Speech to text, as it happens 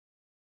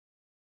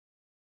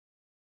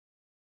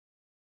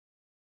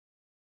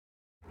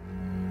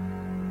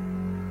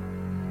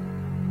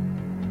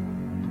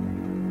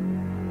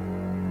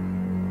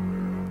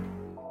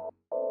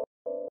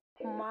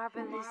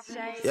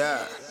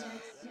Yeah.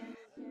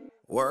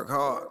 Work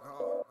hard.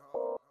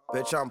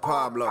 Bitch, I'm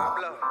Pablo.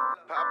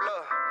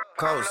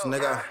 Coast,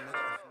 nigga.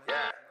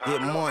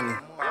 Get money.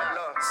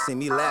 See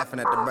me laughing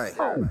at the bank.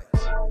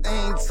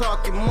 Ain't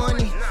talking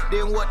money,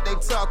 then what they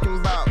talking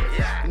about?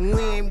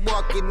 We ain't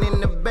walking in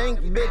the bank,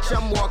 bitch,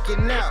 I'm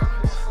walking out.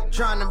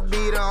 Tryna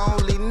be the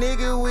only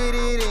nigga with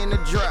it in the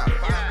drought.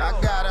 I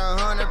got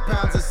 100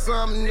 pounds of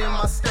something in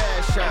my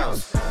stash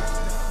house.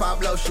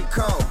 Pablo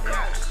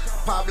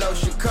Checone, Pablo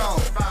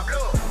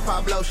Checone,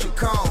 Pablo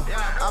Checone.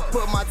 I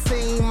put my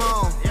team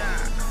on.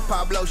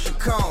 Pablo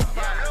Checone,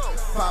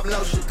 Pablo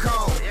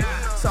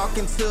Checone.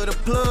 Talking to the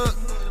plug,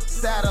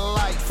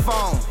 satellite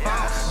phone.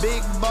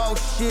 Big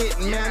boss shit,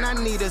 man, I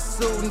need a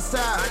suit and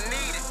tie.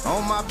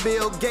 On my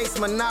Bill Gates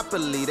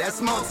monopoly,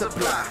 that's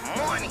multiply.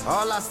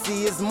 All I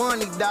see is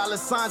money, dollar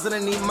signs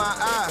underneath my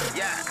eye.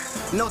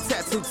 No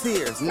tattoo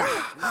tears, nah.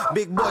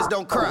 Big boys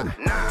don't cry.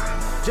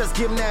 Just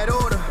give 'em that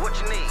order. What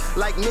you need?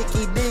 Like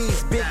Mickey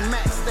D's, Big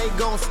Macs, they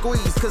gon'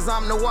 squeeze. Cause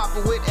I'm the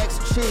Whopper with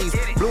extra cheese.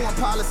 Blue and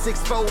Impala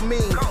 6'4" me.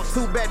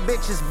 2 bad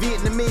bitches,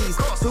 Vietnamese.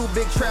 2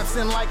 big traps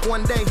in like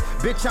one day.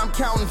 Bitch, I'm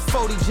counting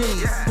 40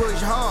 G's.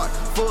 Push hard,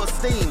 full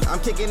steam. I'm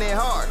kicking it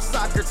hard,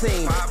 soccer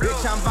team.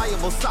 Bitch, I'm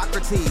valuable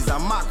Socrates.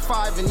 I'm Mach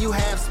 5 and you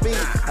half speed.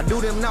 I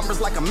do them numbers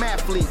like a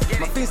mathlete.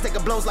 My fiends take a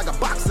blows like a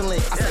boxing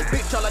link. I say,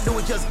 bitch, all I do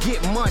is just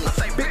get money.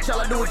 Bitch,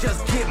 all I do is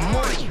just get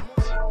money.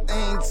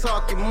 Ain't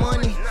talking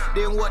money,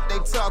 then what they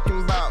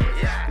talking about?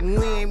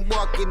 We ain't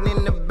walking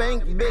in the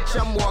bank, bitch,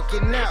 I'm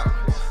walking out.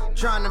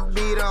 Tryna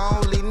be the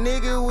only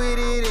nigga with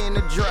it in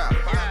the drought.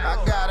 I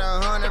got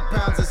 100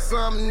 pounds of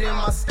something in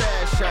my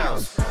stash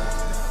house.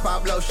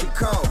 Pablo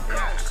Checone,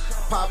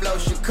 Pablo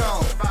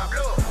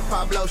Checone,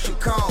 Pablo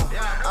Checone.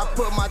 I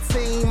put my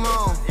team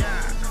on.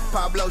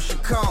 Pablo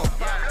Checone,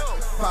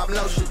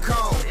 Pablo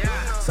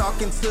Checone.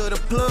 Talking to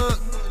the plug,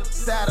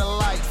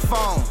 satellite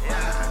phone.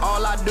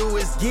 All I do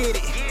is get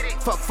it.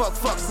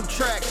 Fuck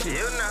subtraction.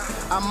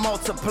 I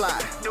multiply.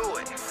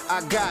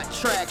 I got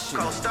traction.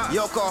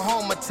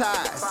 Yokohama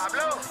ties.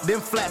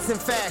 Them flats in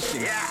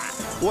fashion.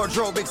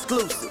 Wardrobe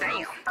exclusive.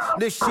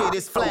 This shit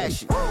is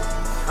flashy.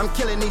 I'm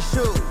killing these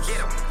shoes.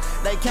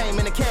 They came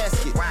in a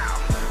casket.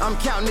 I'm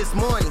counting this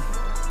money.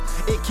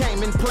 It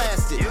came in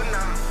plastic.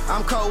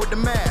 I'm cold with the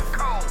math.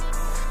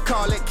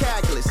 Call it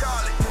calculus.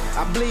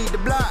 I bleed the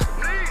block.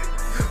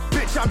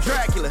 Bitch, I'm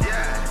Dracula.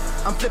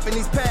 I'm flipping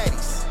these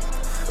patties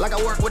like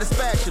I work with a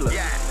spatula.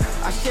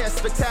 I share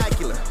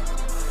spectacular.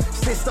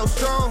 Shit so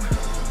strong,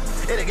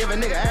 it'll give a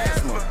nigga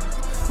asthma.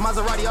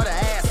 Maserati or the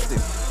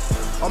Aston,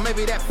 or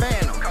maybe that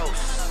Phantom.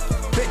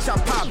 Bitch,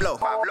 I'm Pablo.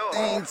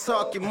 Ain't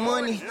talking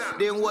money,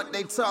 then what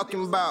they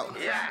talking about?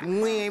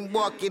 We ain't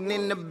walking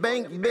in the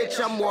bank, bitch,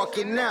 I'm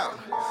walking out.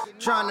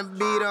 Tryna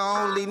be the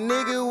only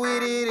nigga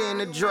with it in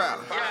the drought.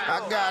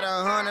 I got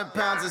 100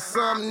 pounds of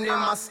something in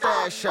my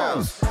stash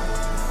house.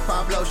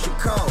 Pablo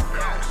Checone,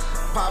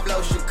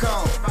 Pablo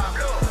Checone,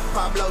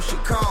 Pablo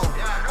Checone.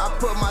 I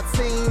put my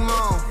team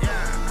on.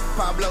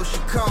 Pablo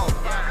Checone,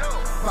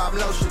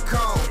 Pablo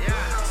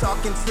Checone.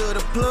 Talking to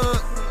the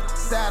plug,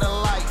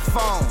 satellite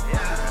phone.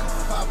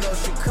 Pablo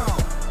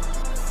Checone,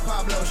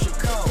 Pablo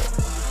Checone,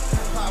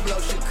 Pablo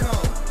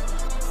Checone.